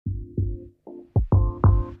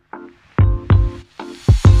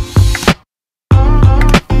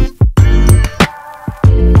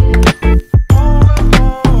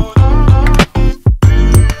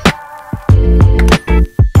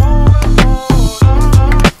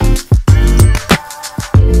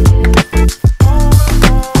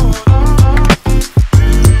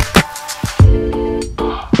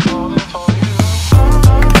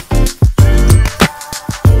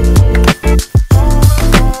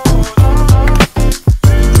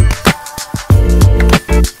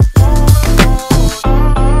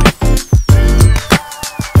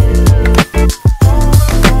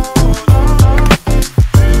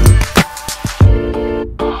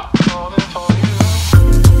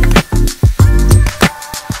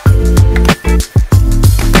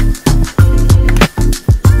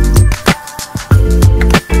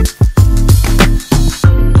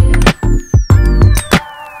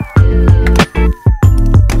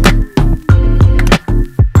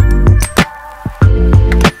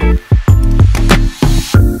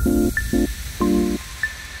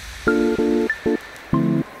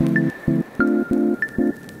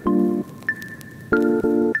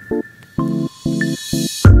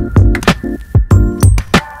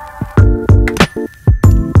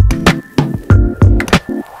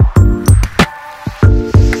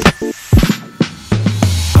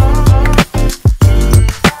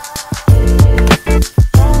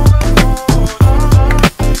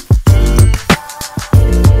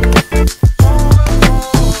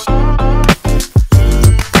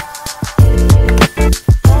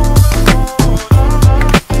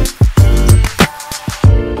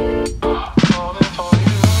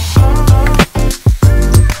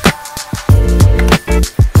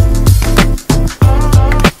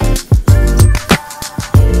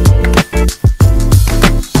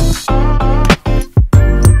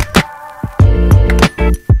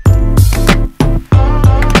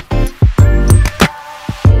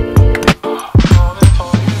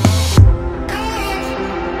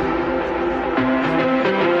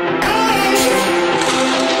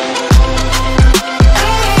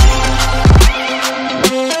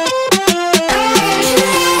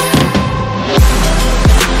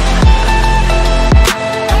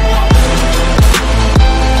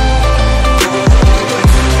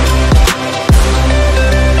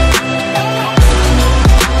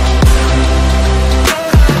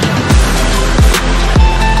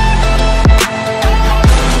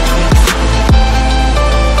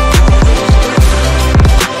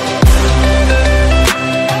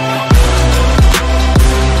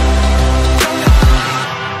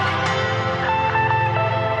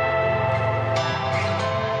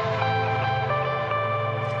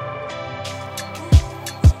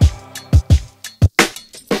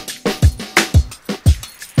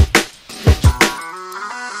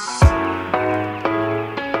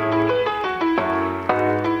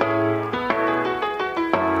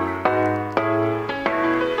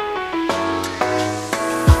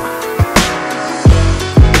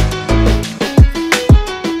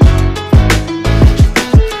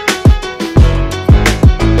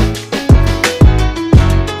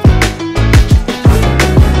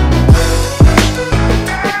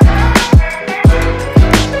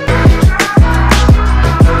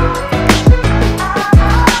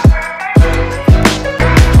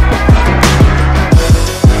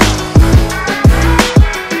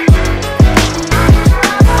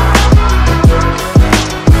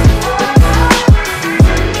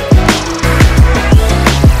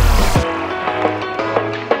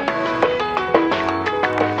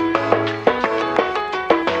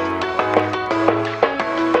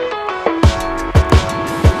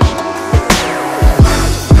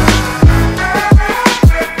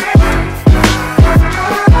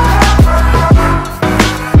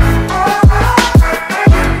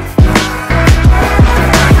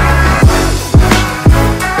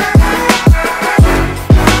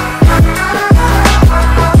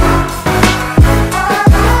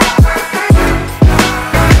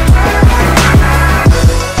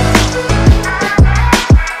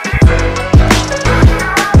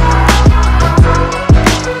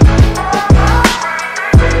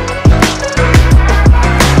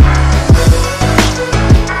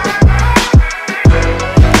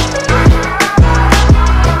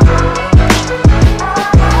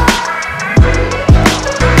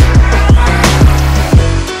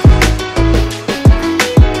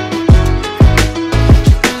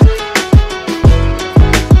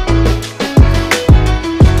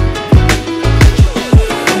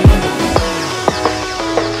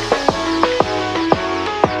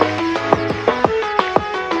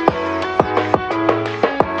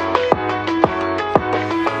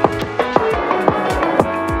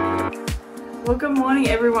Well, good morning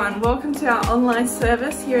everyone. Welcome to our online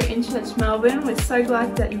service here at INChurch Melbourne. We're so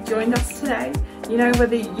glad that you've joined us today. You know,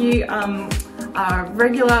 whether you are a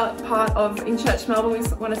regular part of INChurch Melbourne, we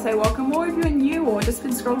want to say welcome, or if you're new or just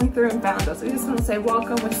been scrolling through and found us, we just want to say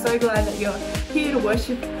welcome. We're so glad that you're here to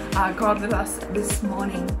worship God with us this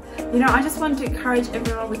morning. You know, I just want to encourage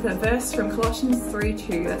everyone with a verse from Colossians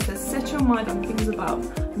 3:2 that says, set your mind on things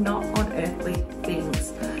above, not on earthly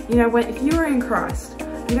things. You know, if you are in Christ,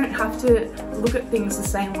 you don't have to look at things the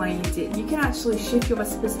same way you did. You can actually shift your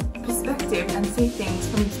perspective and see things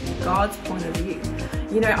from God's point of view.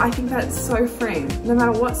 You know, I think that's so freeing. No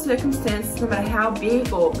matter what circumstance, no matter how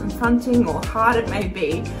big or confronting or hard it may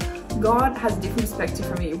be, God has a different perspective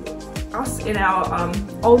from you. Us in our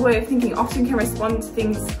old way of thinking often can respond to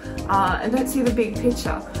things and don't see the big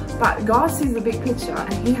picture, but God sees the big picture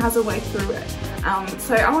and He has a way through it.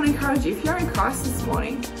 So I want to encourage you, if you're in Christ this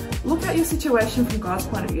morning, look at your situation from God's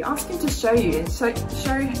point of view. Ask Him to show you and show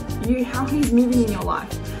you how He's moving in your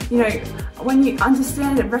life. You know, when you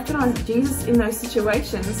understand and recognize Jesus in those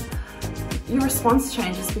situations, your response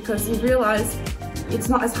changes because you realize it's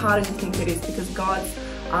not as hard as you think it is because God's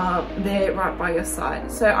there right by your side.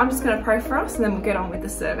 So I'm just going to pray for us and then we'll get on with the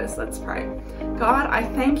service. Let's pray. God, I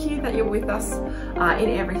thank you that you're with us in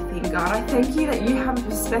everything. God, I thank you that you have a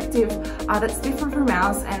perspective that's different from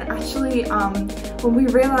ours, and actually when we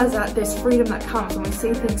realize that there's freedom that comes when we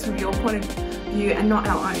see things from your point of view and not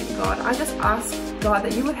our own. God, I just ask, God,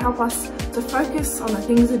 that you would help us to focus on the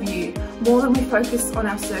things of you more than we focus on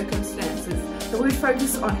our circumstances, that we would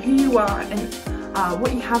focus on who you are and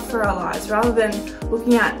what you have for our lives, rather than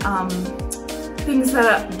looking at things that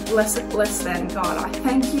are less than. God, I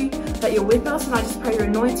thank you that you're with us, and I just pray your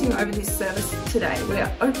anointing over this service today. We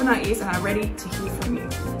are open our ears and are ready to hear from you.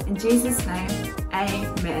 In Jesus' name,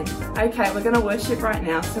 amen. Okay, we're going to worship right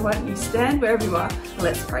now, so why don't you stand wherever you are and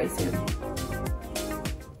let's praise Him.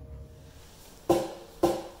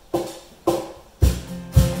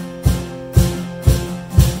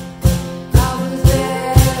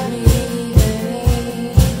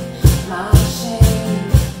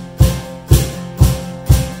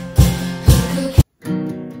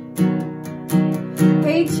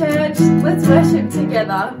 Hey church, let's worship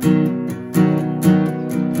together.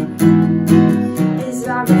 As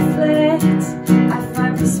I reflect, I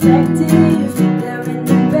find perspective. They're in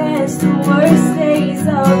the best and worst days of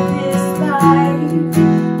this life.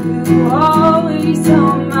 You are always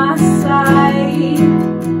on my side.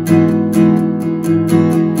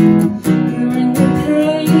 You're in the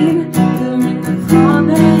pain, you're in the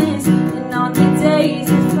promise, and on the days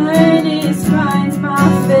the furnace finds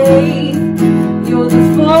my faith. You're the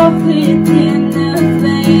fourth within the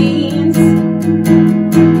flames.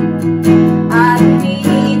 I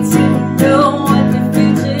need to know what the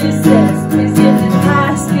future says.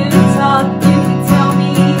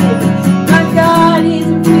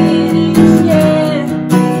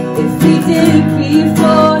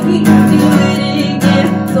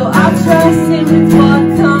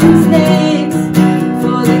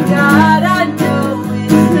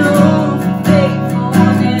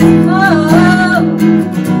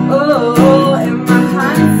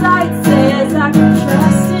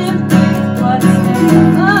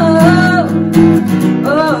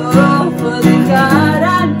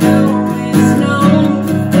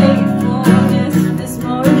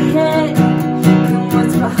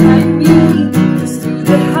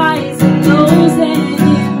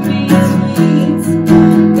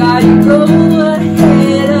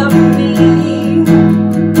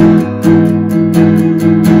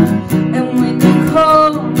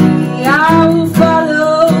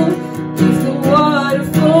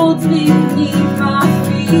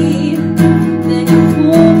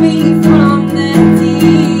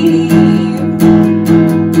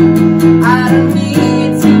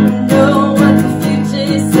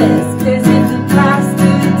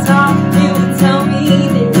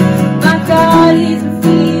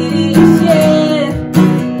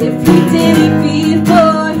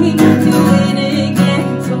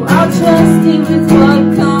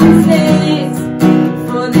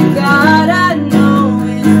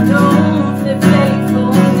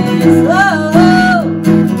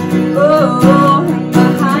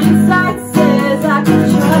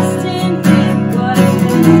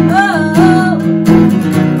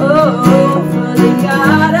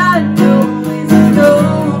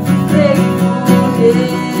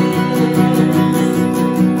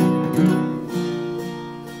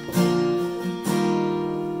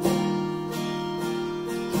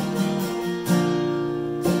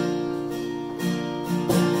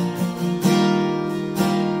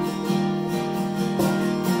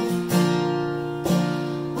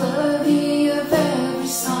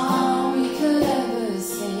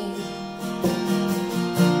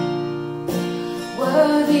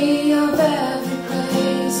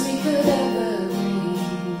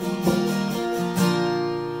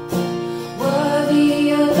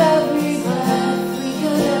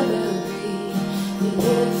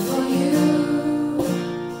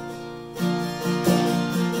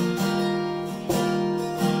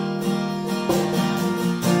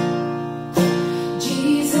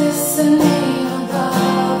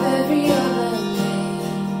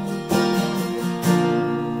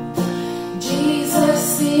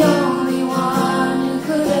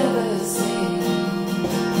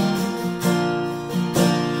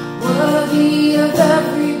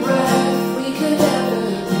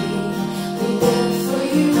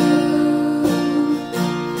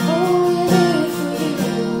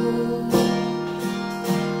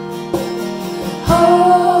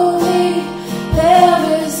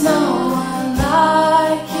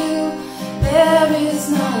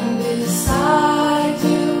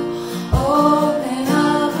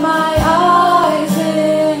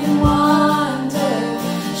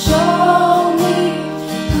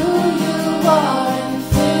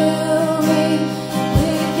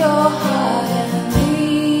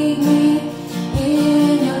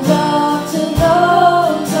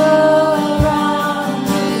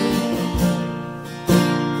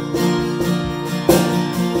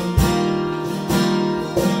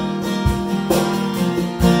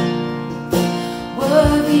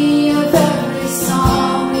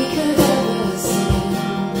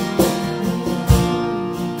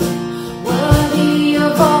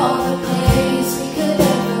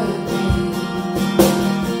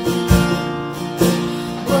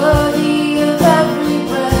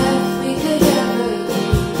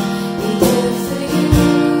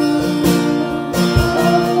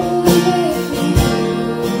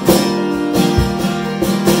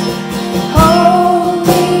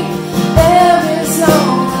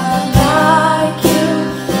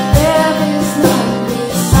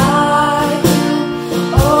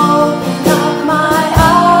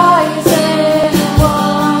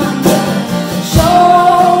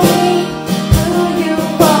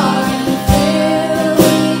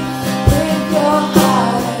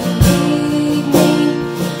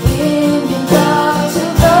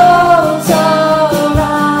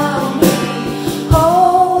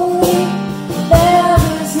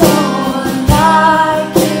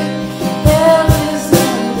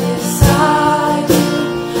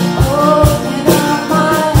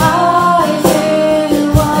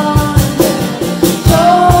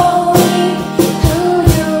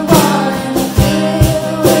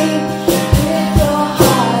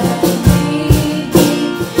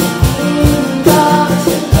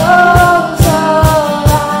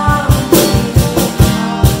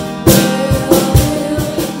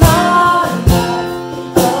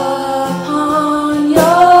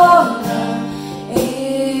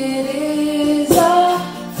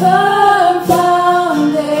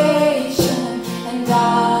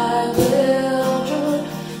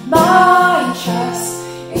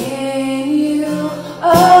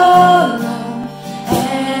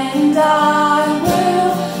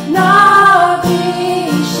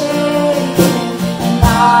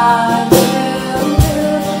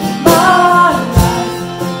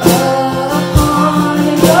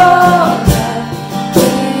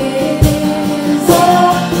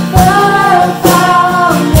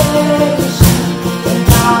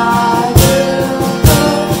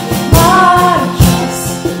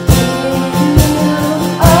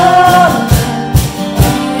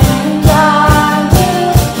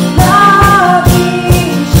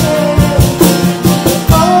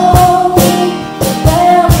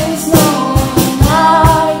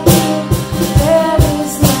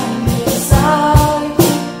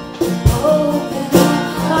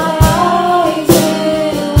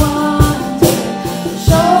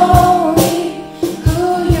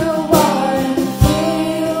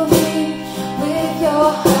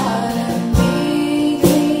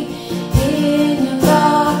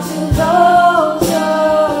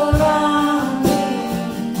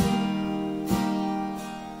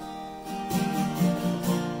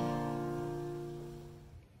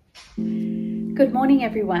 Good morning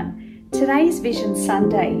everyone. Today's Vision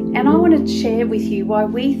Sunday and I want to share with you why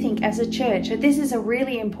we think as a church that this is a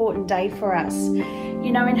really important day for us.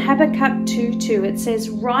 You know, in Habakkuk 2:2 it says,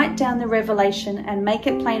 "Write down the revelation and make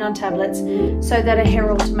it plain on tablets so that a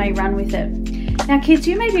herald may run with it." Now kids,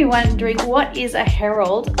 you may be wondering what is a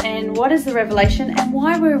herald and what is the revelation and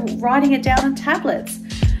why we're writing it down on tablets.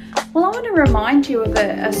 Well, I want to remind you of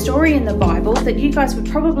a story in the Bible that you guys would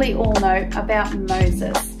probably all know about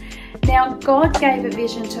Moses. Now, God gave a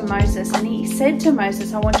vision to Moses and he said to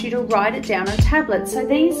Moses, "I want you to write it down on tablets." So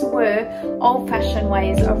these were old-fashioned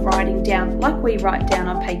ways of writing down, like we write down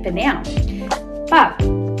on paper now. But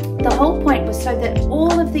the whole point was so that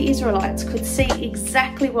all of the Israelites could see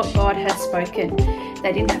exactly what God had spoken.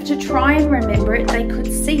 They didn't have to try and remember it, they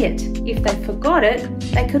could see it. If they forgot it,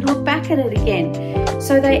 they could look back at it again.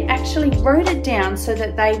 So they actually wrote it down so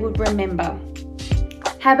that they would remember.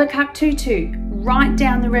 Habakkuk 2:2, "Write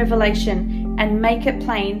down the revelation and make it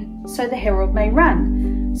plain so the herald may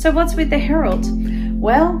run." So what's with the herald?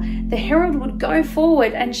 Well, the herald would go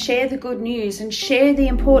forward and share the good news and share the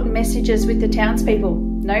important messages with the townspeople.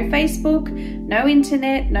 No Facebook, no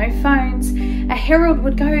internet, no phones. A herald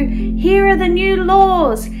would go, "Here are the new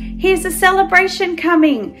laws. Here's a celebration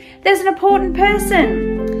coming. There's an important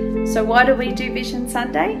person." So why do we do Vision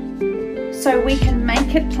Sunday? So we can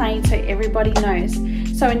make it plain so everybody knows.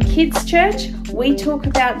 So in Kids Church, we talk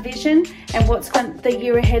about vision and what the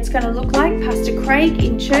year ahead is going to look like. Pastor Craig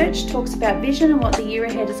in church talks about vision and what the year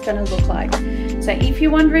ahead is going to look like. So if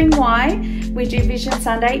you're wondering why we do Vision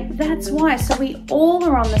Sunday, that's why. So we all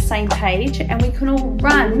are on the same page and we can all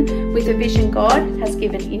run with the vision God has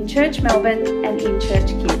given INChurch Melbourne and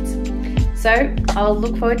INChurch Kids. So I'll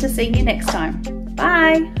look forward to seeing you next time.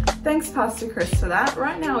 Bye. Thanks Pastor Chris for that.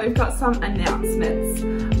 Right now we've got some announcements.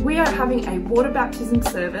 We are having a water baptism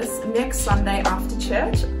service next Sunday after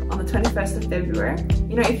church on the 21st of February.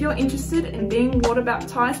 You know, if you're interested in being water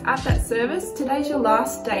baptized at that service, today's your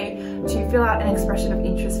last day to fill out an expression of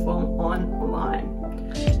interest form online.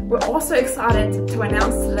 We're also excited to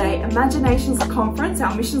announce today Imaginations Conference,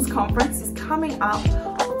 our missions conference, is coming up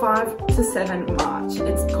 5 to 7 March.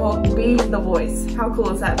 It's called Be the Voice. How cool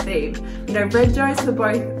is that theme? You know, red doors for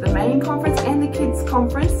both the main conference and the kids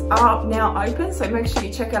conference are now open, so make sure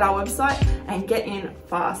you check out our website and get in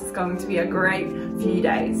fast. It's going to be a great few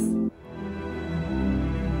days.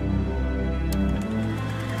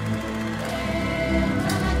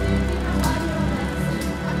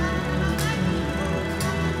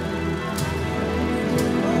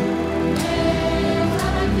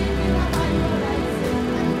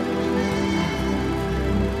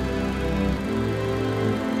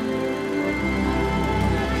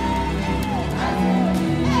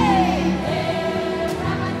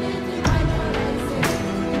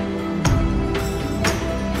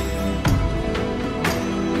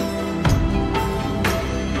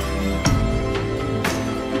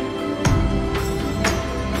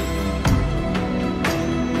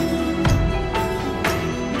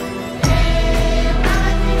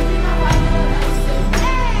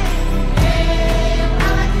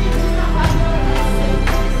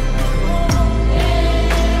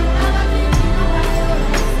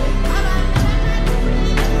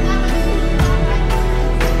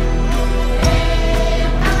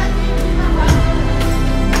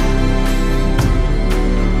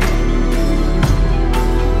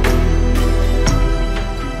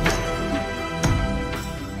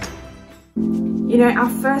 You know, our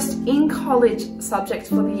first in-college subject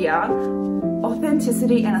for the year,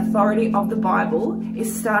 Authenticity and Authority of the Bible,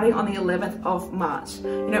 is starting on the 11th of March.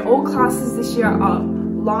 You know, all classes this year are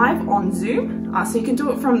live on Zoom, so you can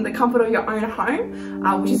do it from the comfort of your own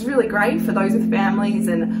home, which is really great for those with families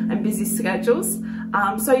and busy schedules.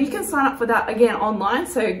 So you can sign up for that again online,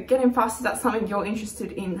 so get in fast if that's something you're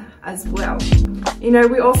interested in as well. You know,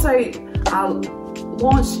 we also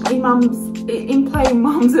launched In Play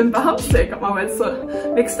Mums and Bubs, so I got my words sort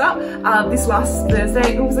of mixed up, this last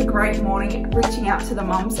Thursday. It was a great morning reaching out to the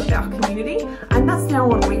mums of our community, and that's now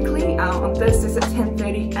on weekly, on Thursdays at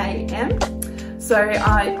 10:30 a.m. So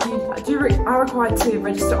you are required to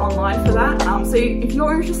register online for that. So if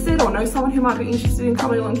you're interested or know someone who might be interested in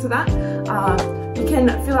coming along to that, you can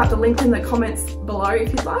fill out the link in the comments below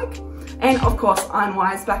if you'd like. And of course, I'm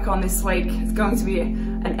Wise back on this week. It's going to be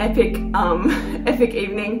an epic epic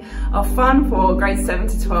evening of fun for grades 7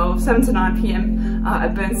 to 12, 7 to 9 p.m.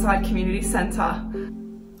 At Burnside Community Centre.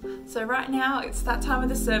 So right now it's that time of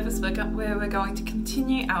the service where we're going to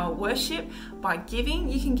continue our worship by giving.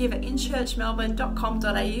 You can give at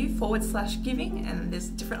inchurchmelbourne.com.au/giving, and there's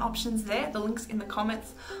different options there. The link's in the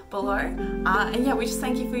comments below. And yeah, we just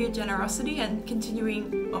thank you for your generosity and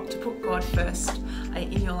continuing to put God first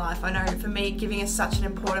in your life. I know for me, giving is such an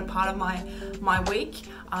important part of my week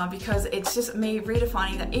because it's just me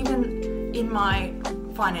redefining that even in my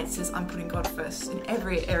finances, I'm putting God first in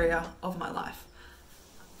every area of my life.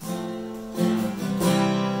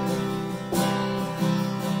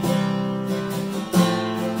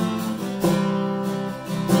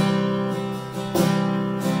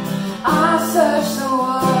 I searched the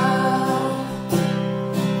world,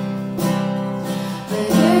 but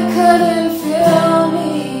it couldn't fill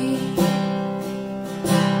me.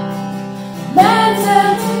 Man's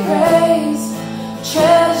empty praise,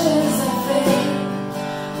 treasures of faith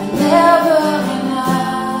are never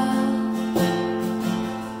enough.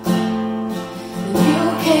 And you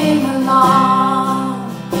came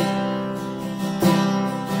along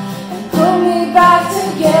and put me back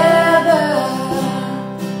together.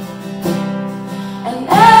 And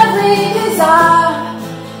every desire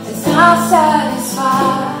is now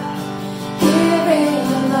satisfied here in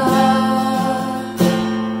your love.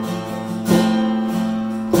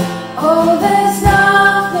 Oh, there's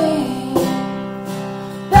nothing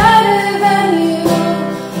better than you.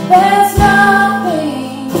 There's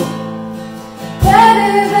nothing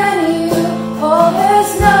better than you. Oh,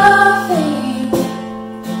 there's nothing.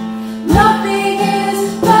 Nothing is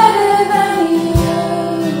better than you.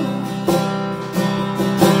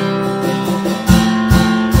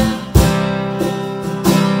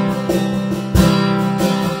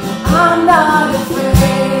 I'm not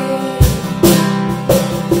afraid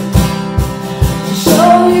to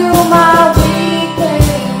show you my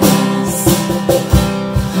weakness,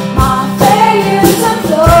 my failures and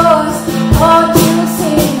flaws. Lord, you've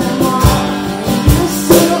seen them all, and you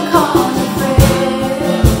still can't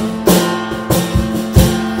afraid.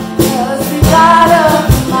 'Cause the God of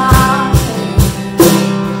the mountain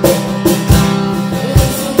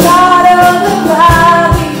is the God of the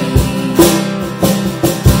valley.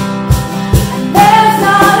 There's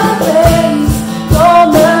not a place your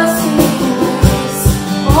mercy and grace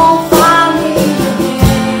won't find me again.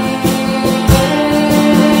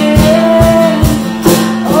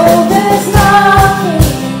 Oh, there's nothing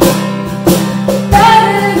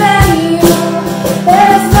better than you.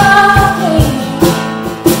 There's nothing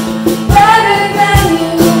better than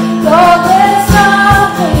you. Lord, there's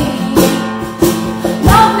nothing.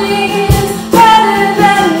 Nothing is better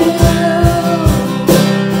than you.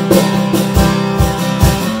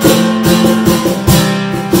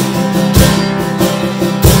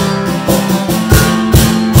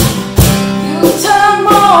 You turn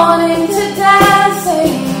mourning to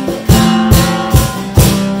dancing.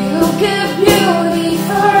 You give beauty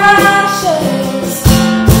for ashes.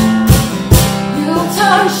 You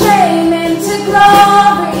turn shame into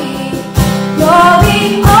glory. You're the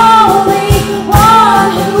only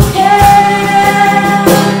one who can.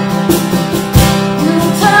 You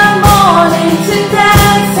turn mourning to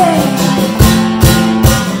dancing.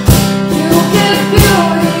 You give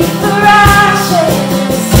beauty for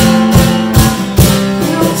ashes.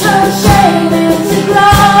 You turn shame into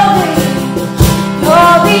glory.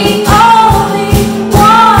 You're the only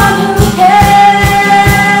one who can.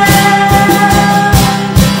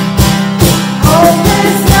 Oh,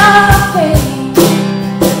 there's nothing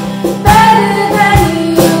better than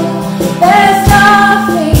you. There's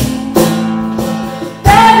nothing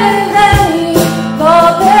better than you.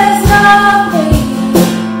 Lord, there's nothing.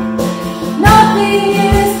 Nothing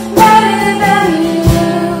is better than you.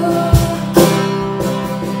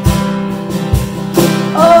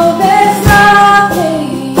 Oh, there's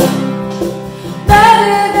nothing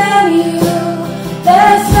better than you.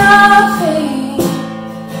 There's nothing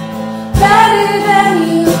better than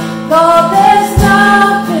you. Lord, there's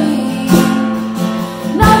nothing.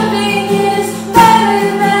 Nothing is better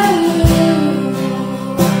than you.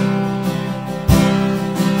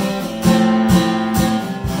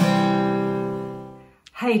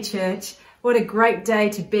 Hey church, what a great day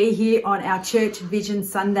to be here on our Church Vision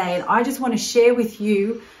Sunday. And I just want to share with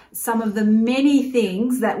you some of the many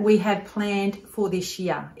things that we have planned for this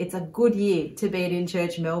year. It's a good year to be at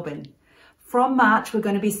INChurch Melbourne. From March, we're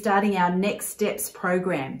going to be starting our Next Steps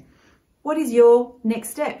program. What is your next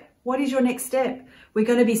step? What is your next step? We're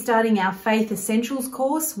going to be starting our Faith Essentials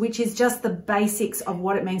course, which is just the basics of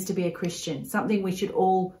what it means to be a Christian, something we should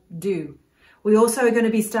all do. We also are going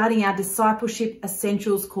to be starting our Discipleship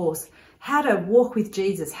Essentials course, how to walk with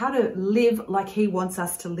Jesus, how to live like he wants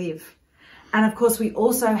us to live. And of course, we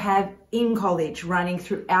also have in college running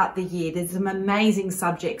throughout the year. There's some amazing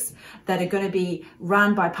subjects that are going to be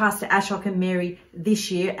run by Pastor Ashok and Mary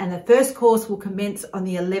this year. And the first course will commence on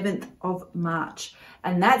the 11th of March.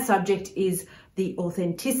 And that subject is the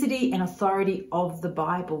authenticity and authority of the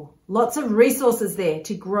Bible. Lots of resources there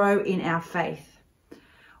to grow in our faith.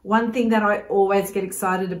 One thing that I always get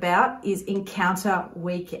excited about is Encounter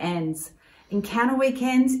Weekends. Encounter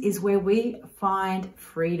Weekends is where we find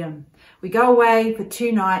freedom. We go away for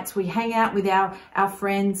 2 nights, we hang out with our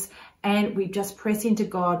friends, and we just press into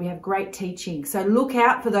God. We have great teaching. So look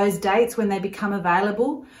out for those dates when they become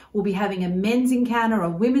available. We'll be having a men's encounter, a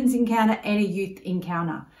women's encounter, and a youth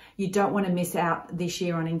encounter. You don't want to miss out this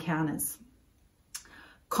year on encounters.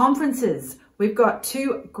 Conferences. We've got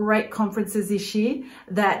 2 great conferences this year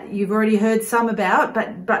that you've already heard some about,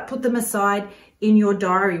 but put them aside in your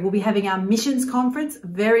diary. We'll be having our missions conference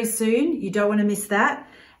very soon. You don't want to miss that.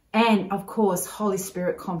 And of course, Holy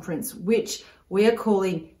Spirit conference, which we are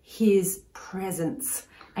calling His Presence.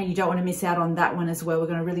 And you don't want to miss out on that one as well. We're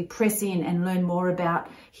going to really press in and learn more about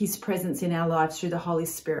His presence in our lives through the Holy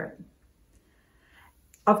Spirit.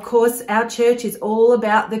 Of course, our church is all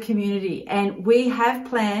about the community, and we have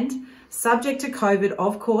planned, subject to COVID,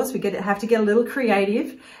 of course, we have to get a little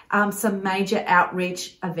creative, some major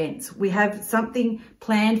outreach events. We have something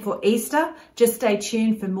planned for Easter. Just stay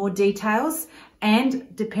tuned for more details.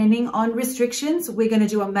 And depending on restrictions, we're going to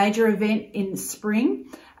do a major event in spring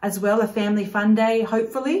as well, a family fun day,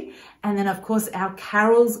 hopefully. And then, of course, our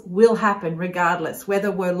carols will happen regardless,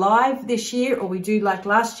 whether we're live this year or we do like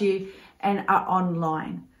last year and are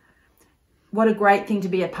online. What a great thing to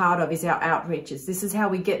be a part of is our outreaches. This is how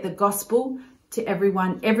we get the gospel to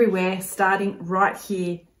everyone, everywhere, starting right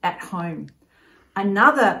here at home.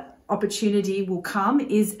 Another opportunity will come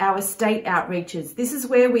is our estate outreaches. This is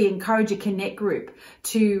where we encourage a connect group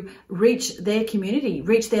to reach their community,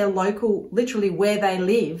 reach their local, literally where they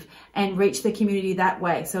live, and reach the community that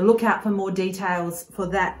way. So look out for more details for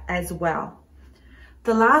that as well.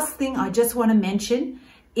 The last thing I just want to mention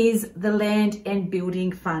is the Land and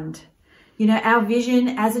Building Fund. You know, our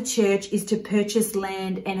vision as a church is to purchase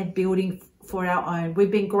land and a building for our own. We've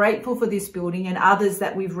been grateful for this building and others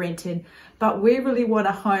that we've rented, but we really want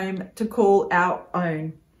a home to call our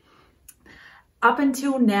own. Up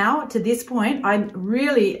until now, to this point, I'm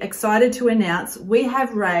really excited to announce we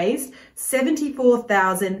have raised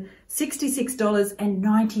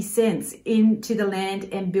 $74,066.90 into the Land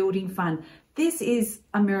and Building Fund. This is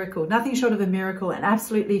a miracle, nothing short of a miracle, and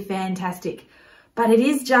absolutely fantastic. But it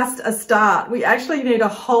is just a start. We actually need a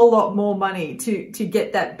whole lot more money to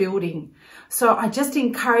get that building. So I just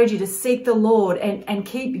encourage you to seek the Lord and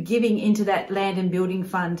keep giving into that Land and Building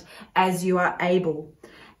Fund as you are able.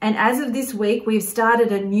 And as of this week, we've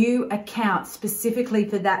started a new account specifically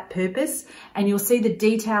for that purpose, and you'll see the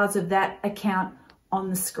details of that account on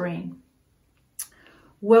the screen.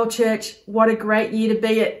 Well, church, what a great year to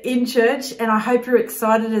be at INChurch, and I hope you're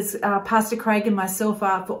excited as Pastor Craig and myself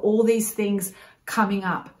are for all these things coming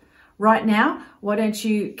up. Right now, why don't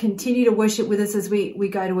you continue to worship with us as we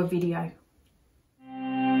go to a video.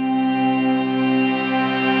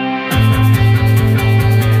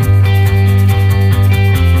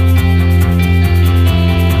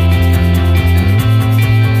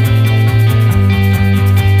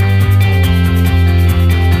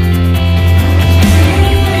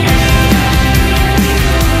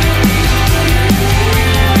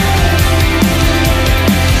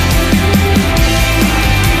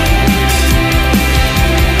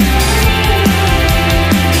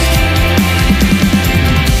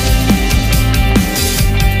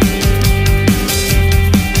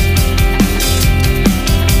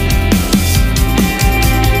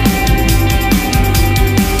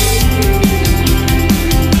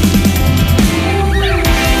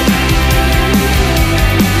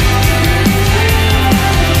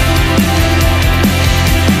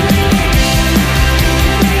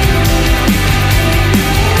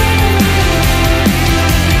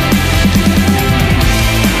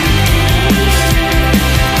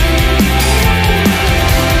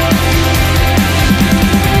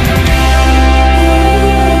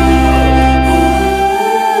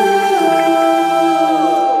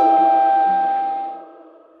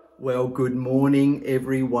 Good morning,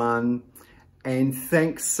 everyone, and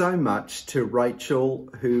thanks so much to Rachel,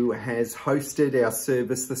 who has hosted our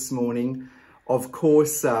service this morning. Of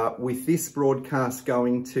course, with this broadcast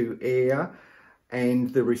going to air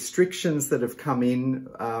and the restrictions that have come in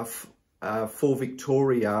for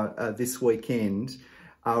Victoria this weekend,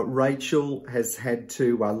 Rachel has had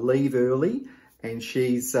to leave early, and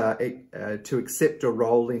she's to accept a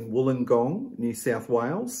role in Wollongong, New South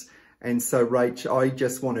Wales. And so, Rach, I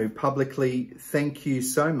just want to publicly thank you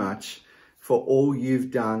so much for all you've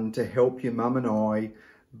done to help your mum and I,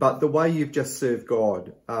 but the way you've just served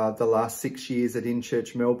God the last 6 years at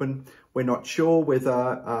INChurch Melbourne. We're not sure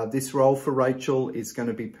whether this role for Rachel is going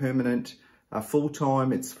to be permanent,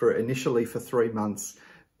 full-time. It's initially for 3 months,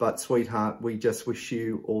 but sweetheart, we just wish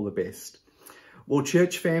you all the best. Well,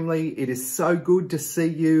 church family, it is so good to see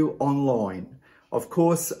you online. Of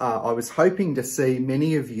course, I was hoping to see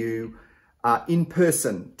many of you in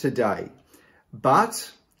person today,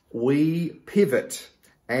 but we pivot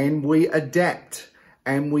and we adapt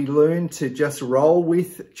and we learn to just roll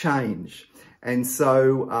with change. And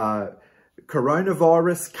so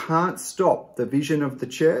coronavirus can't stop the vision of the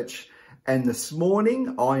church. And this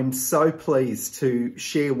morning, I'm so pleased to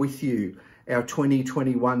share with you our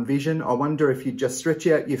 2021 vision. I wonder if you just stretch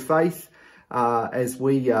out your faith as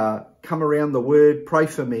we come around the word. Pray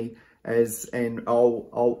for me and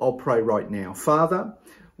I'll pray right now. Father,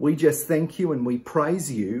 we just thank you and we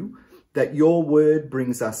praise you that your word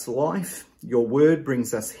brings us life. Your word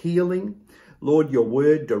brings us healing. Lord, your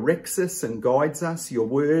word directs us and guides us. Your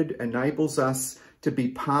word enables us to be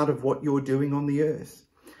part of what you're doing on the earth.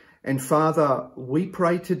 And Father, we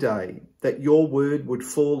pray today that your word would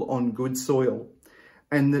fall on good soil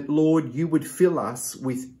and that, Lord, you would fill us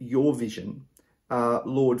with your vision,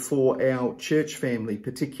 Lord, for our church family,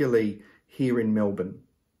 particularly here in Melbourne.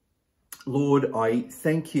 Lord, I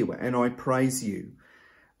thank you and I praise you,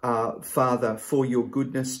 Father, for your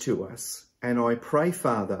goodness to us. And I pray,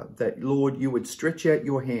 Father, that, Lord, you would stretch out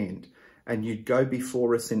your hand and you'd go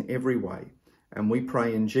before us in every way. And we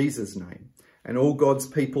pray in Jesus' name. And all God's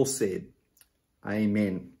people said,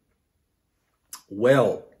 amen.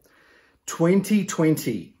 Well,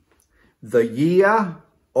 2020, the year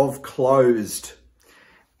of closed.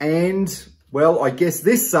 And, well, I guess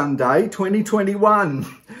this Sunday, 2021,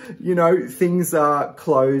 you know, things are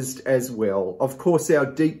closed as well. Of course, our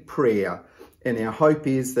deep prayer and our hope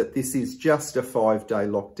is that this is just a 5-day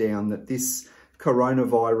lockdown, that this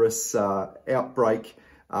coronavirus outbreak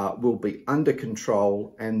will be under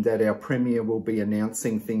control and that our Premier will be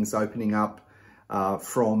announcing things opening up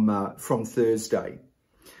from Thursday.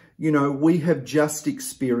 You know, we have just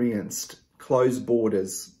experienced closed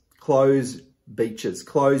borders, closed beaches,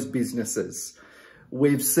 closed businesses.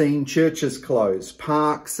 We've seen churches closed,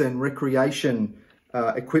 parks and recreation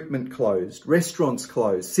equipment closed, restaurants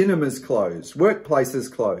closed, cinemas closed, workplaces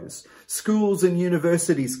closed, schools and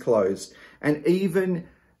universities closed, and even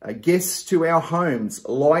guests to our homes,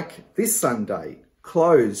 like this Sunday,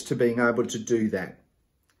 closed to being able to do that.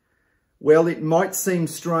 Well, it might seem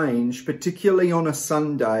strange, particularly on a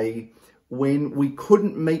Sunday when we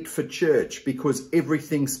couldn't meet for church because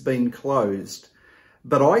everything's been closed.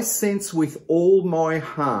 But I sense with all my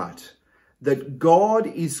heart that God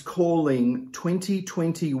is calling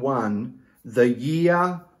 2021 the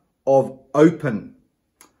year of open.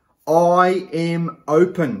 I am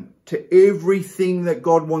open to everything that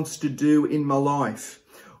God wants to do in my life.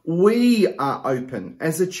 We are open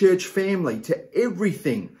as a church family to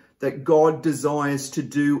everything that God desires to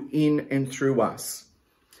do in and through us.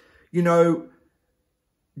 You know,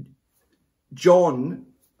 John,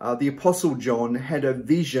 the Apostle John, had a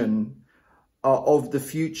vision of the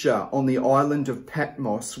future on the island of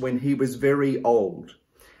Patmos when he was very old.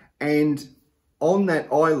 And on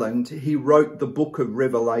that island, he wrote the book of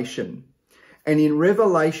Revelation. And in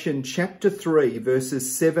Revelation chapter 3,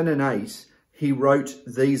 verses 7 and 8, he wrote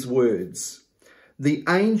these words. The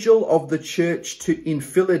angel of the church in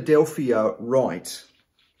Philadelphia write,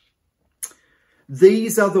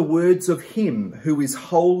 these are the words of him who is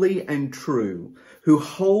holy and true, who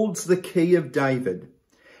holds the key of David.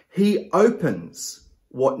 He opens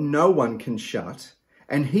what no one can shut,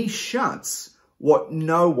 and he shuts what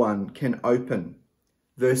no one can open.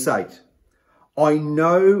 Verse 8, I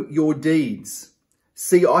know your deeds.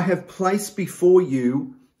 See, I have placed before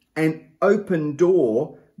you an open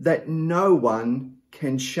door that no one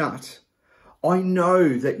can shut. I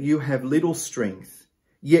know that you have little strength,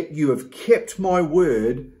 yet you have kept my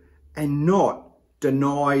word and not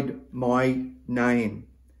denied my name.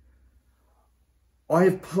 I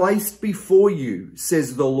have placed before you,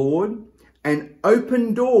 says the Lord, an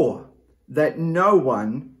open door that no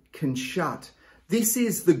one can shut. This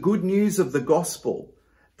is the good news of the gospel,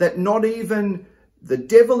 that not even the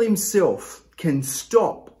devil himself can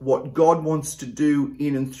stop what God wants to do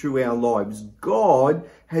in and through our lives. God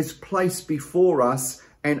has placed before us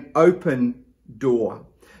an open door.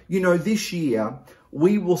 You know, this year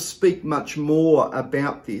we will speak much more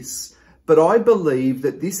about this, but I believe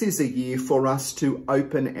that this is a year for us to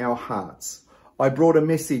open our hearts. I brought a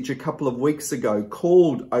message a couple of weeks ago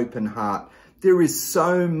called Open Heart. There is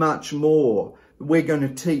so much more we're going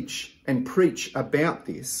to teach and preach about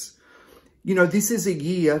this. You know, this is a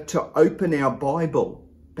year to open our Bible,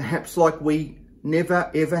 perhaps like we never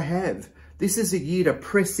ever have. This is a year to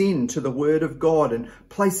press into the Word of God and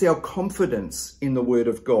place our confidence in the Word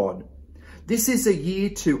of God. This is a year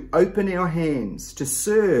to open our hands, to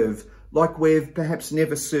serve like we've perhaps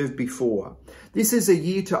never served before. This is a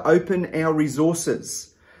year to open our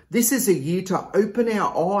resources. This is a year to open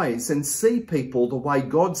our eyes and see people the way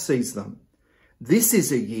God sees them. This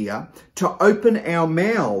is a year to open our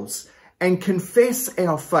mouths and confess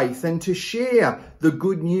our faith and to share the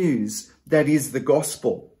good news that is the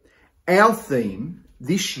gospel. Our theme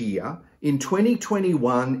this year in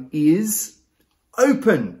 2021 is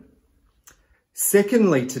open.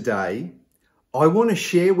 Secondly, today, I want to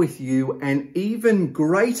share with you an even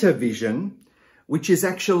greater vision, which is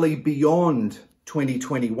actually beyond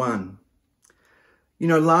 2021. You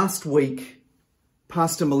know, last week,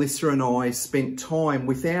 Pastor Melissa and I spent time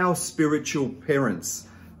with our spiritual parents,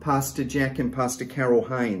 Pastor Jack and Pastor Carol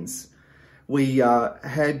Haynes. We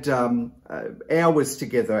had hours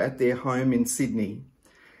together at their home in Sydney,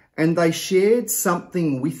 and they shared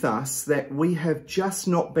something with us that we have just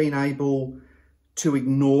not been able to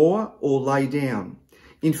ignore or lay down.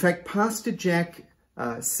 In fact, Pastor Jack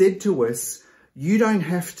said to us, you don't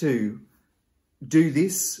have to do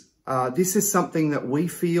this. This is something that we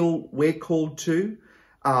feel we're called to.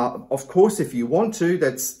 Of course, if you want to,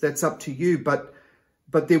 that's up to you. But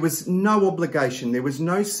there was no obligation. There was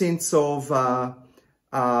no sense of,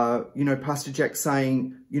 you know, Pastor Jack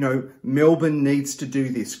saying, you know, Melbourne needs to do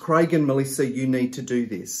this. Craig and Melissa, you need to do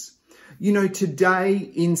this. You know, today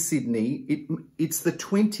in Sydney, it's the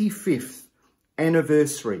 25th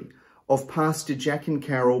anniversary of Pastor Jack and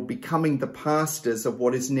Carol becoming the pastors of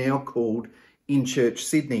what is now called INChurch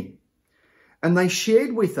Sydney. And they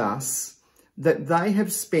shared with us that they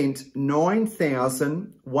have spent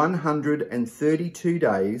 9,132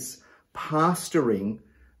 days pastoring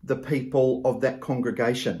the people of that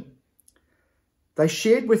congregation. They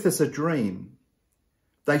shared with us a dream.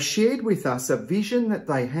 They shared with us a vision that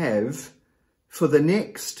they have for the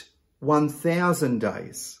next 1,000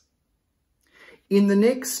 days. In the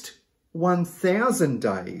next 1,000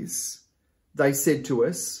 days, they said to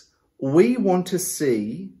us, we want to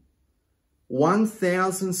see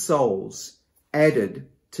 1,000 souls added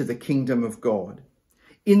to the kingdom of God.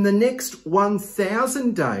 In the next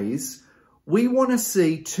 1,000 days, we want to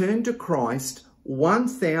see turn to Christ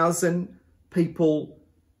 1,000 people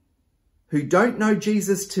who don't know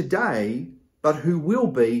Jesus today, but who will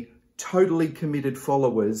be totally committed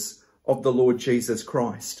followers of the Lord Jesus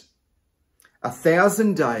Christ.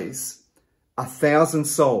 1,000 days, 1,000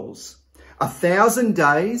 souls. 1,000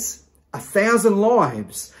 days, 1,000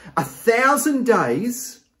 lives. 1,000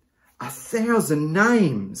 days, 1,000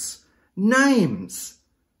 names. Names.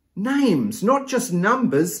 Names, not just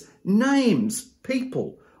numbers, names,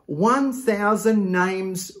 people. 1,000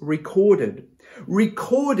 names recorded.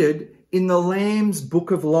 Recorded in the Lamb's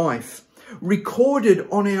Book of Life. Recorded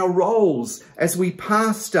on our rolls as we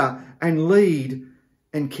pastor and lead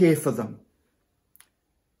and care for them.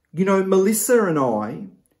 You know, Melissa and I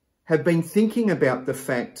have been thinking about the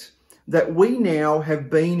fact that we now have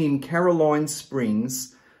been in Caroline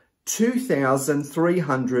Springs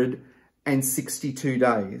 2,362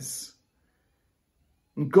 days.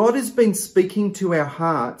 God has been speaking to our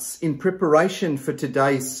hearts in preparation for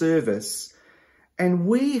today's service, and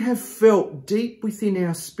we have felt deep within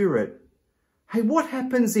our spirit, hey, what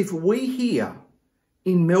happens if we here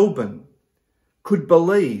in Melbourne could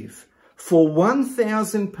believe for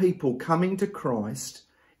 1,000 people coming to Christ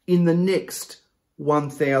in the next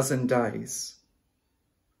 1,000 days?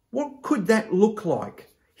 What could that look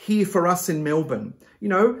like here for us in Melbourne? You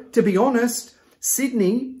know, to be honest,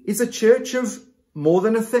 Sydney is a church of more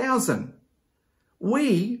than 1,000.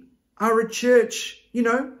 We are a church, you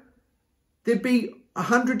know, there'd be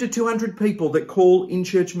 100 to 200 people that call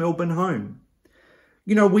INChurch Melbourne home.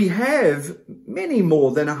 You know, we have many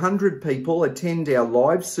more than 100 people attend our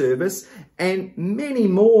live service and many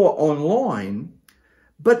more online.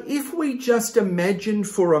 But if we just imagine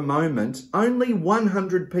for a moment, only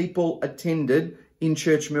 100 people attended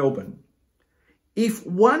INChurch Melbourne. If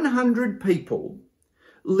 100 people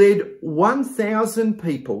led 1,000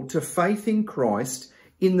 people to faith in Christ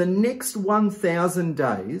in the next 1,000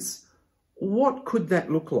 days, what could that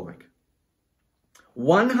look like?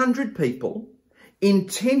 100 people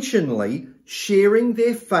intentionally sharing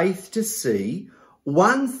their faith to see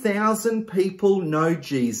 1,000 people know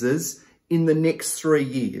Jesus in the next 3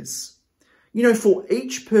 years. You know, for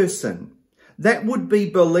each person, That would be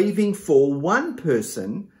believing for one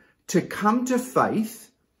person to come to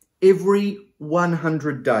faith every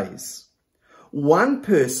 100 days. One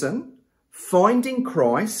person finding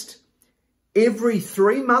Christ every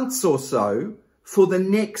 3 months or so for the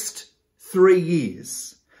next 3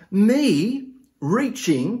 years. Me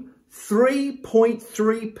reaching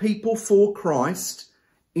 3.3 people for Christ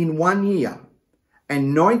in 1 year.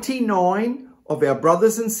 And 99 of our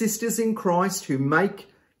brothers and sisters in Christ who make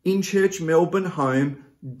INChurch Melbourne home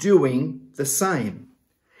doing the same.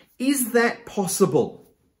 Is that possible?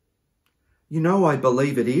 You know, I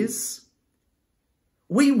believe it is.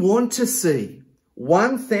 We want to see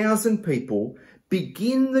 1,000 people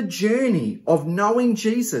begin the journey of knowing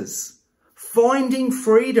Jesus, finding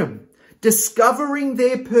freedom, discovering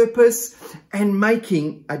their purpose, and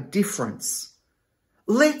making a difference.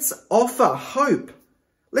 Let's offer hope.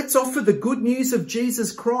 Let's offer the good news of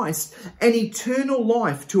Jesus Christ and eternal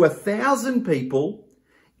life to 1,000 people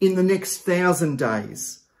in the next 1,000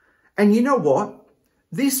 days. And you know what?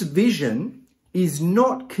 This vision is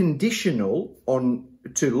not conditional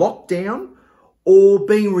to lockdown or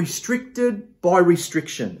being restricted by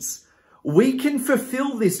restrictions. We can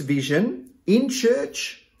fulfill this vision in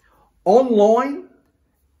church, online,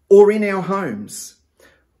 or in our homes.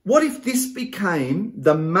 What if this became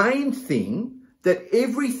the main thing that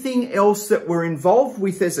everything else that we're involved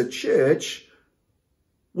with as a church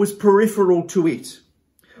was peripheral to it?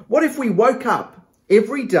 What if we woke up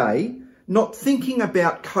every day not thinking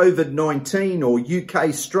about COVID-19 or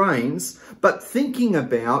UK strains, but thinking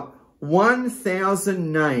about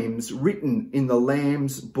 1,000 names written in the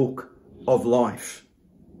Lamb's Book of Life?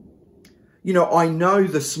 You know, I know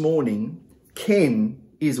this morning Ken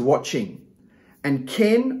is watching. And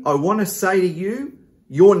Ken, I want to say to you,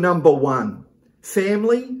 you're number one.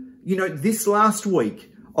 Family, you know, this last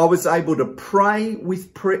week, I was able to pray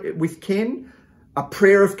with Ken, a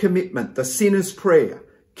prayer of commitment, the sinner's prayer.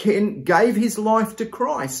 Ken gave his life to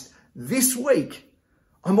Christ this week.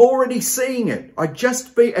 I'm already seeing it. I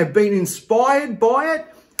just have been inspired by it.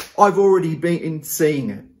 I've already been seeing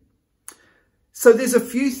it. So there's a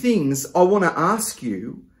few things I want to ask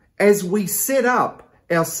you as we set up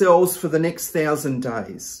ourselves for the next 1,000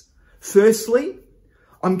 days. Firstly,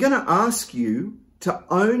 I'm going to ask you to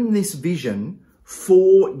own this vision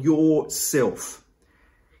for yourself.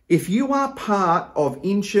 If you are part of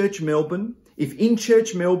INChurch Melbourne, if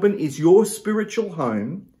INChurch Melbourne is your spiritual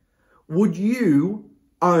home, would you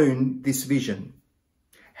own this vision?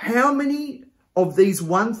 How many of these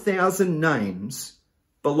 1,000 names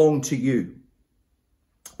belong to you?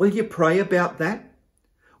 Will you pray about that?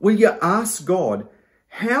 Will you ask God,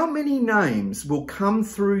 how many names will come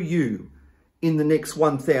through you in the next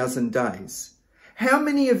 1,000 days? How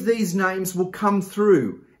many of these names will come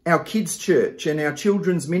through our kids' church and our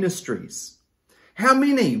children's ministries? How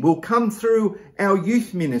many will come through our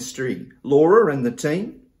youth ministry, Laura and the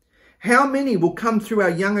team? How many will come through our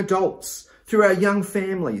young adults, through our young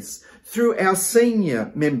families, through our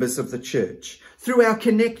senior members of the church, through our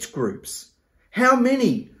connect groups? How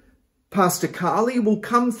many, Pastor Carly, will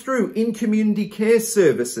come through in community care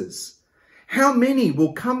services? How many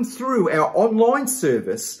will come through our online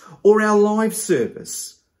service or our live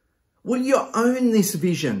service? Will you own this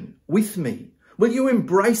vision with me? Will you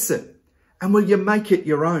embrace it? And will you make it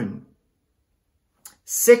your own?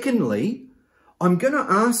 Secondly, I'm going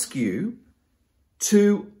to ask you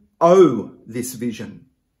to owe this vision.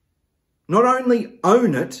 Not only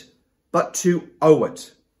own it, but to owe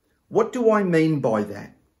it. What do I mean by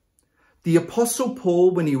that? The Apostle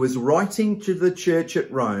Paul, when he was writing to the church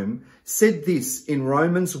at Rome, said this in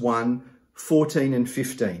Romans 1:14 and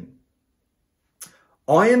 15.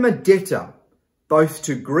 I am a debtor both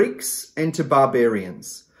to Greeks and to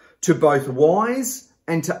barbarians, to both wise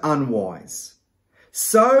and to unwise.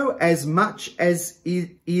 So as much as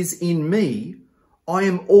it is in me, I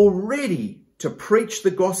am all ready to preach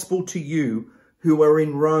the gospel to you who are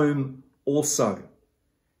in Rome also.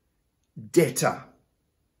 Debtor.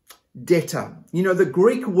 Debtor. You know, the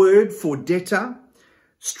Greek word for debtor,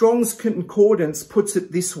 Strong's Concordance puts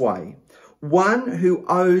it this way: one who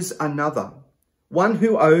owes another, one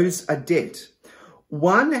who owes a debt,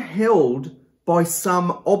 one held by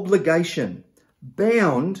some obligation,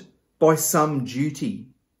 bound by some duty.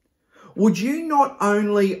 Would you not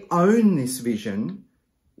only own this vision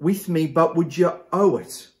with me, but would you owe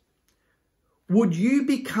it? Would you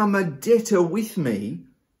become a debtor with me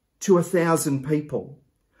to 1,000 people?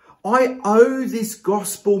 I owe this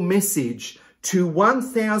gospel message to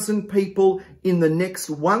 1,000 people in the next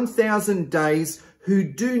 1,000 days who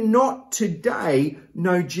do not today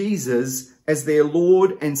know Jesus as their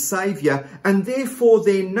Lord and Saviour, and therefore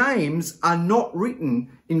their names are not written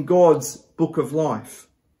in God's book of life.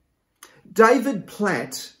 David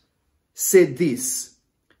Platt said this: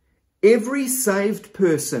 "Every saved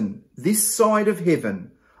person this side of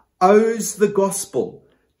heaven owes the gospel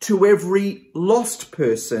to every lost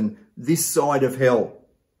person this side of hell."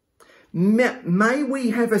 May we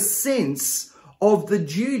have a sense of the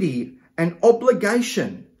duty and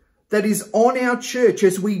obligation that is on our church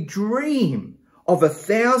as we dream of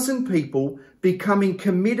 1,000 people becoming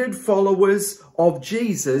committed followers of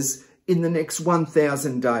Jesus in the next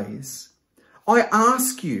 1,000 days. I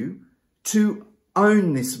ask you to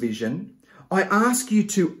own this vision. I ask you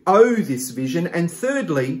to owe this vision. And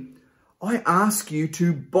thirdly, I ask you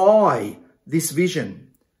to buy this vision.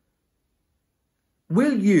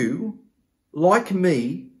 Will you, like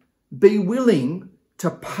me, be willing to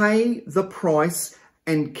pay the price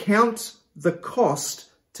and count the cost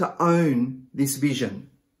to own this vision?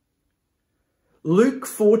 Luke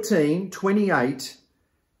 14:28,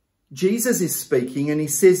 Jesus is speaking and he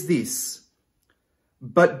says this: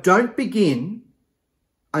 "But don't begin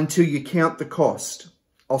until you count the cost."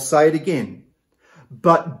 I'll say it again.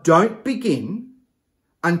 But don't begin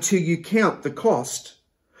until you count the cost.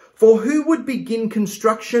 For who would begin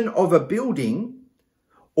construction of a building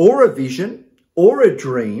or a vision or a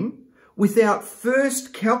dream without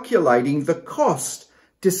first calculating the cost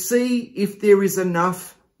to see if there is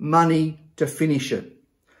enough money to finish it?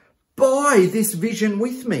 Buy this vision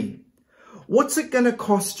with me. What's it going to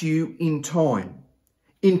cost you in time,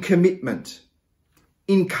 in commitment,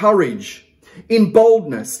 in courage, in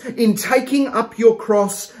boldness, in taking up your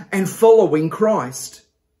cross and following Christ?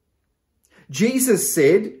 Jesus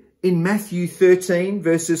said in Matthew 13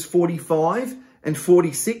 verses 45 and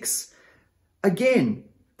 46, again,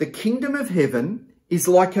 "The kingdom of heaven is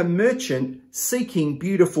like a merchant seeking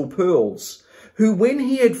beautiful pearls, who when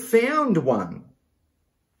he had found one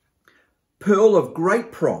pearl of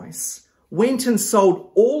great price, went and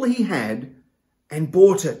sold all he had and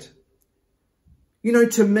bought it." You know,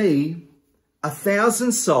 to me,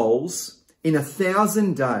 1,000 souls in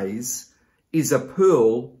 1,000 days is a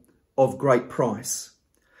pearl of great price.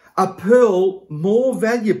 A pearl more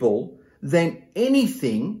valuable than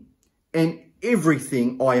anything and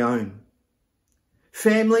everything I own.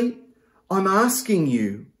 Family, I'm asking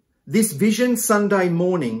you this Vision Sunday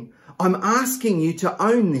morning, I'm asking you to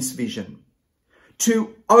own this vision,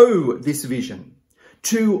 to owe this vision,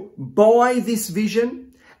 to buy this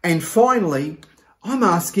vision, and finally, I'm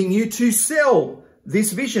asking you to sell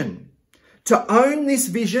this vision. To own this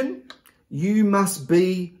vision, you must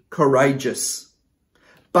be courageous.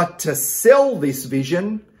 But to sell this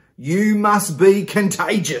vision, you must be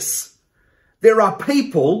contagious. There are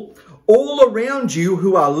people all around you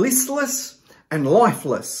who are listless and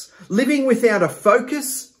lifeless, living without a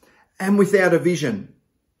focus and without a vision.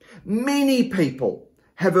 Many people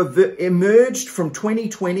have emerged from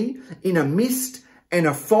 2020 in a mist and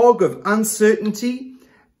a fog of uncertainty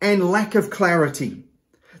and lack of clarity.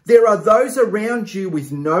 There are those around you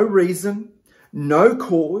with no reason, no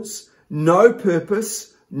cause, no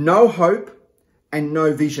purpose, no hope, and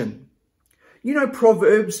no vision. You know,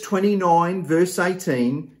 Proverbs 29 verse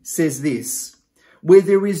 18 says this: "Where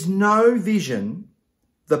there is no vision,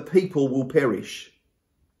 the people will perish."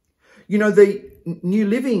 You know, the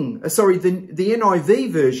NIV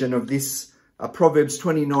version of this Proverbs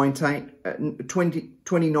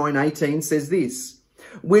 29:18 says this: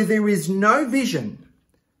 "Where there is no vision,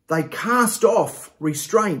 they cast off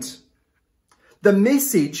restraint." The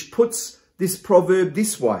Message puts this proverb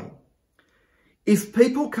this way: if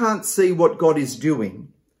people can't see what God is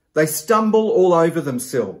doing, they stumble all over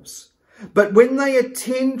themselves. But when they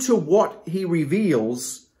attend to what he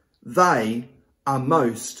reveals, they are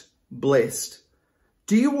most blessed.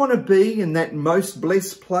 Do you want to be in that most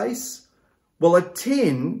blessed place? Well,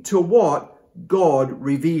 attend to what God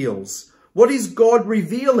reveals. What is God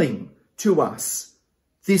revealing to us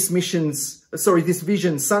this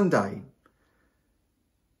Vision Sunday?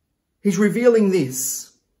 He's revealing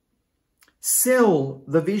this: sell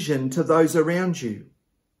the vision to those around you.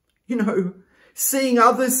 You know, seeing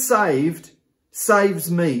others saved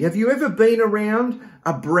saves me. Have you ever been around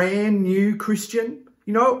a brand new Christian?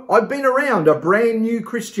 You know, I've been around a brand new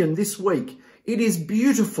Christian this week. It is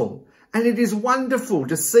beautiful and it is wonderful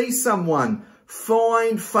to see someone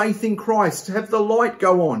find faith in Christ, to have the light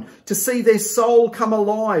go on, to see their soul come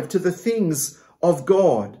alive to the things of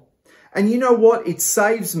God. And you know what? It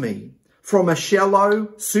saves me from a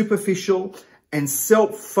shallow, superficial, and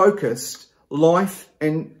self-focused life,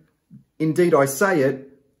 and indeed I say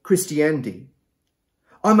it, Christianity.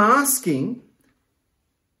 I'm asking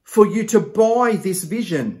for you to buy this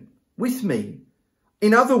vision with me.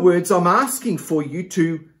 In other words, I'm asking for you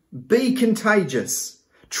to be contagious,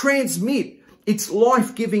 transmit its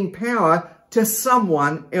life-giving power to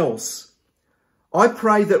someone else. I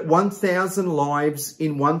pray that 1,000 lives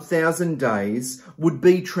in 1,000 days would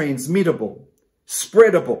be transmittable,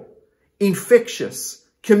 spreadable, infectious,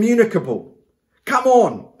 communicable. Come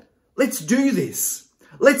on, let's do this.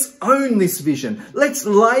 Let's own this vision. Let's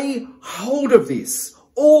lay hold of this,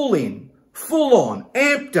 all in, full on,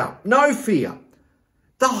 amped up, no fear.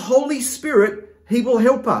 The Holy Spirit, he will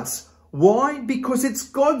help us. Why? Because it's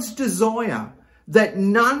God's desire that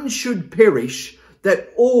none should perish,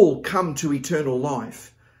 that all come to eternal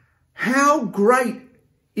life. How great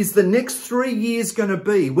is the next 3 years going to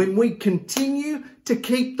be when we continue to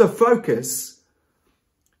keep the focus?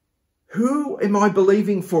 Who am I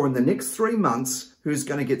believing for in the next 3 months who's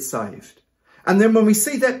going to get saved? And then when we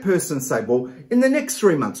see that person say, well, in the next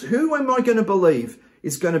 3 months, who am I going to believe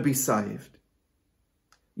is going to be saved?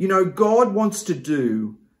 You know, God wants to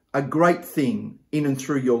do a great thing in and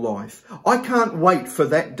through your life. I can't wait for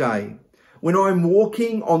that day when I'm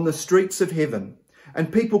walking on the streets of heaven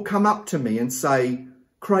and people come up to me and say,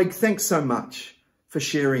 Craig, thanks so much for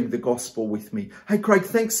sharing the gospel with me. Hey, Craig,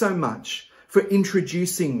 thanks so much for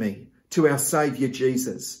introducing me to our Saviour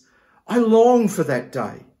Jesus. I long for that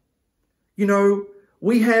day. You know,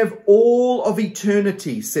 we have all of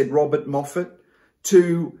eternity, said Robert Moffat,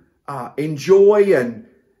 to enjoy and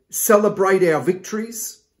celebrate our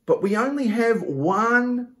victories, but we only have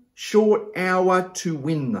 1 short hour to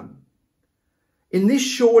win them. In this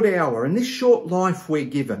short hour, in this short life we're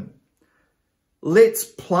given, let's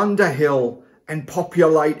plunder hell and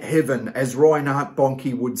populate heaven, as Reinhard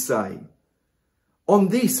Bonnke would say. On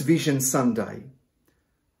this Vision Sunday,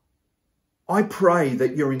 I pray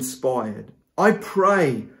that you're inspired. I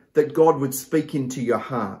pray that God would speak into your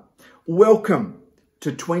heart. Welcome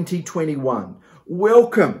to 2021.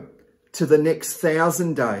 Welcome to the next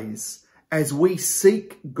 1,000 days as we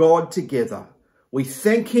seek God together. We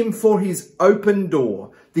thank him for his open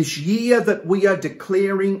door, this year that we are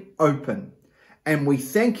declaring open. And we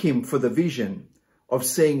thank him for the vision of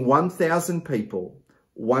seeing 1,000 people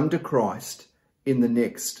won to Christ in the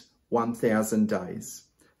next 1,000 days.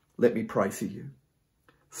 Let me pray for you.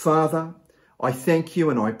 Father, I thank you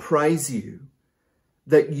and I praise you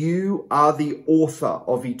that you are the author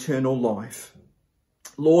of eternal life.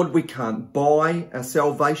 Lord, we can't buy our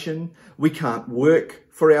salvation. We can't work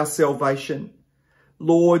for our salvation.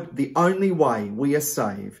 Lord, the only way we are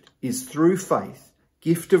saved is through faith,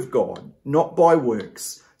 gift of God, not by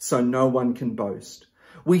works, so no one can boast.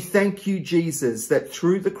 We thank you, Jesus, that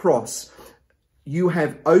through the cross, you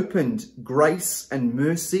have opened grace and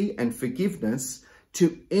mercy and forgiveness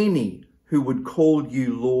to any who would call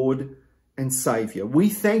you Lord and Saviour. We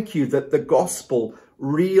thank you that the gospel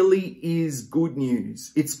really is good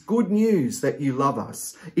news. It's good news that you love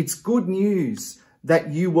us. It's good news that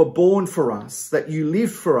you were born for us, that you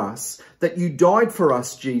lived for us, that you died for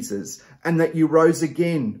us, Jesus, and that you rose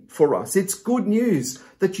again for us. It's good news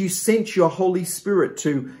that you sent your Holy Spirit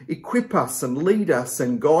to equip us and lead us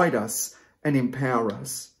and guide us and empower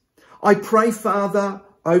us. I pray, Father,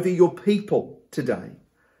 over your people today,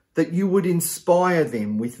 that you would inspire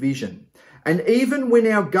them with vision. And even when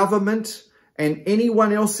our government and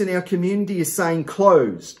anyone else in our community is saying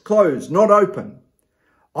closed, closed, not open,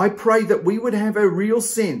 I pray that we would have a real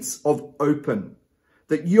sense of open,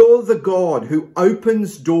 that you're the God who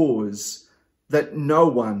opens doors that no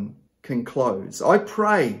one can close. I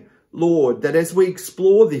pray, Lord, that as we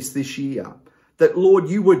explore this year, that, Lord,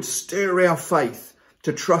 you would stir our faith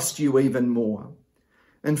to trust you even more.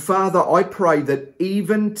 And Father, I pray that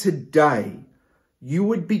even today, you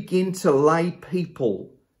would begin to lay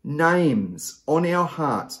people, names on our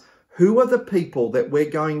hearts. Who are the people that we're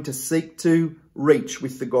going to seek to reach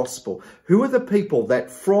with the gospel? Who are the people that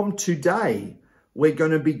from today we're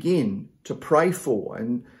going to begin to pray for?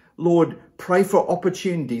 And Lord, pray for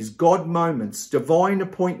opportunities, God moments, divine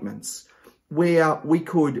appointments where we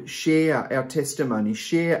could share our testimony,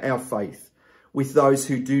 share our faith with those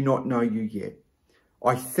who do not know you yet.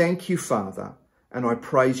 I thank you, Father, and I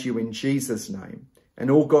praise you in Jesus' name.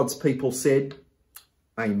 And all God's people said,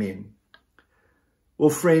 Amen. Well,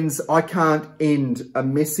 friends, I can't end a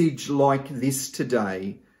message like this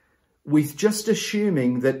today with just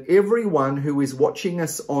assuming that everyone who is watching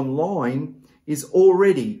us online is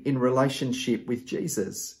already in relationship with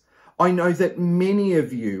Jesus. I know that many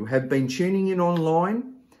of you have been tuning in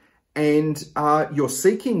online and you're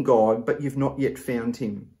seeking God, but you've not yet found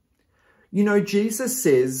him. You know, Jesus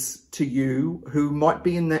says to you who might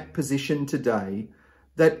be in that position today,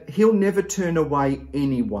 that he'll never turn away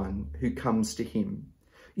anyone who comes to him.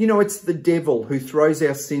 You know, it's the devil who throws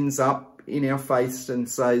our sins up in our face and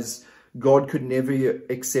says, God could never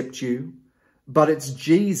accept you. But it's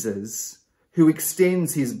Jesus who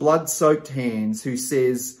extends his blood-soaked hands, who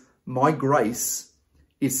says, my grace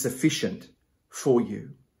is sufficient for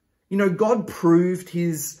you. You know, God proved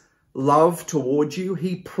his love towards you.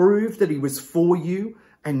 He proved that he was for you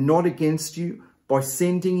and not against you by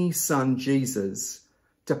sending his son, Jesus,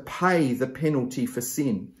 to pay the penalty for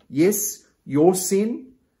sin. Yes, your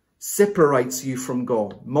sin separates you from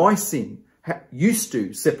God. My sin used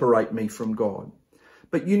to separate me from God.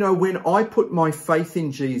 But you know, when I put my faith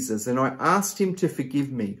in Jesus and I asked him to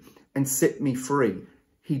forgive me and set me free,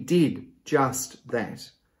 he did just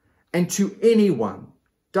that. And to anyone,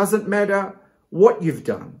 doesn't matter what you've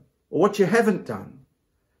done or what you haven't done,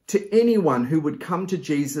 to anyone who would come to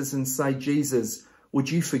Jesus and say, Jesus,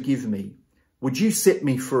 would you forgive me? Would you set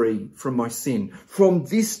me free from my sin? From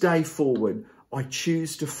this day forward, I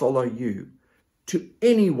choose to follow you. To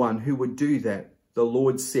anyone who would do that, the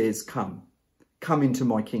Lord says, come into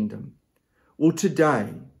my kingdom. Well, today,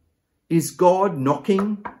 is God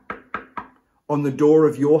knocking on the door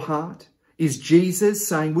of your heart? Is Jesus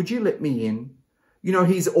saying, would you let me in? You know,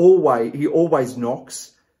 he always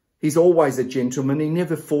knocks. He's always a gentleman. He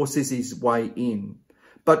never forces his way in.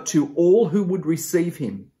 But to all who would receive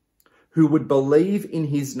him, who would believe in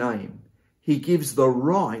his name, he gives the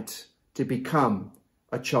right to become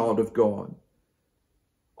a child of God.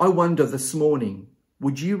 I wonder this morning,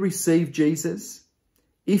 would you receive Jesus?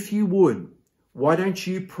 If you would, why don't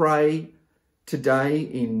you pray today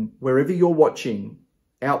in wherever you're watching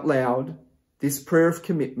out loud this prayer of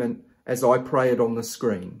commitment as I pray it on the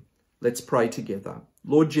screen. Let's pray together.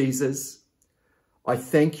 Lord Jesus, I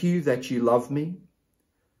thank you that you love me,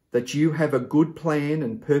 that you have a good plan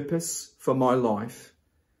and purpose for my life.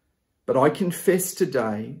 But I confess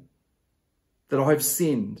today that I've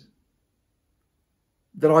sinned,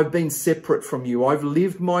 that I've been separate from you. I've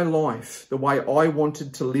lived my life the way I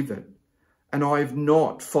wanted to live it, and I've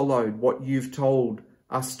not followed what you've told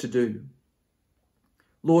us to do.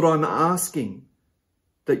 Lord, I'm asking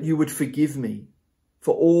that you would forgive me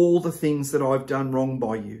for all the things that I've done wrong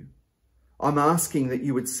by you. I'm asking that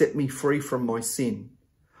you would set me free from my sin.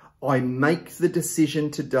 I make the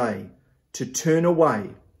decision today to turn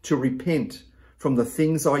away, to repent from the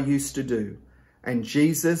things I used to do. And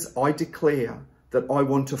Jesus, I declare that I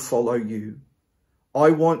want to follow you.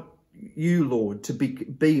 I want you, Lord, to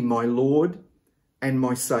be my Lord and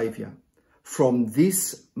my Saviour. From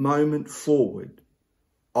this moment forward,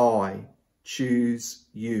 I choose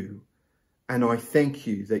you, and I thank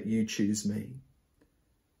you that you choose me.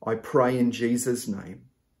 I pray in Jesus' name.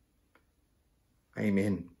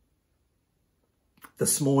 Amen.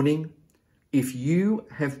 This morning, if you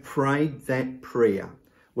have prayed that prayer,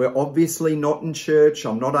 we're obviously not in church.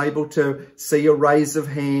 I'm not able to see a raise of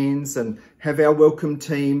hands and have our welcome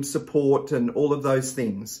team support and all of those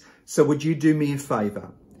things. So would you do me a favour?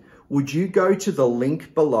 Would you go to the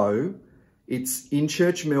link below? It's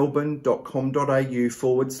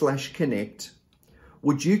INChurchMelbourne.com.au/connect.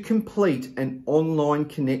 Would you complete an online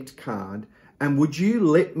connect card, and would you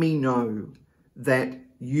let me know that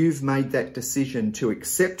you've made that decision to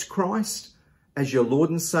accept Christ as your Lord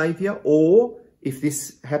and Saviour, or if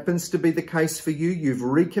this happens to be the case for you, you've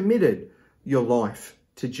recommitted your life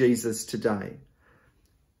to Jesus today.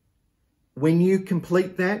 When you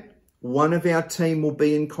complete that, one of our team will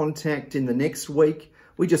be in contact in the next week.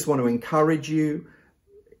 We just want to encourage you,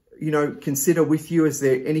 consider with you, is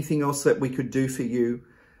there anything else that we could do for you?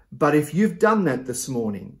 But if you've done that this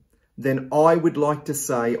morning, then I would like to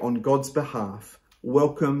say on God's behalf,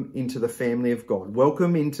 welcome into the family of God.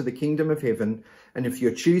 Welcome into the kingdom of heaven. And if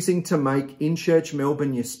you're choosing to make INChurch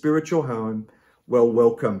Melbourne your spiritual home, well,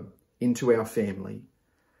 welcome into our family.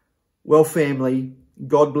 Well, family,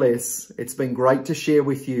 God bless. It's been great to share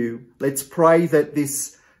with you. Let's pray that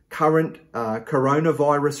this current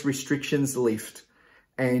coronavirus restrictions lift,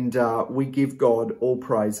 and we give God all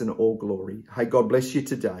praise and all glory. Hey, God bless you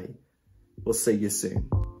today. We'll see you soon.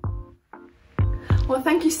 Well,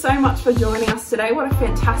 thank you so much for joining us today. What a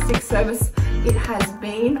fantastic service it has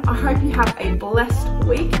been. I hope you have a blessed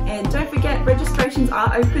week, and don't forget, registrations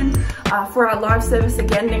are open for our live service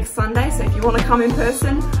again next Sunday. So if you want to come in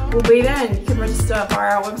person, we'll be there, and you can register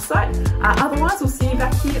via our website. Otherwise, we'll see you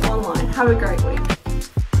back here online. Have a great week.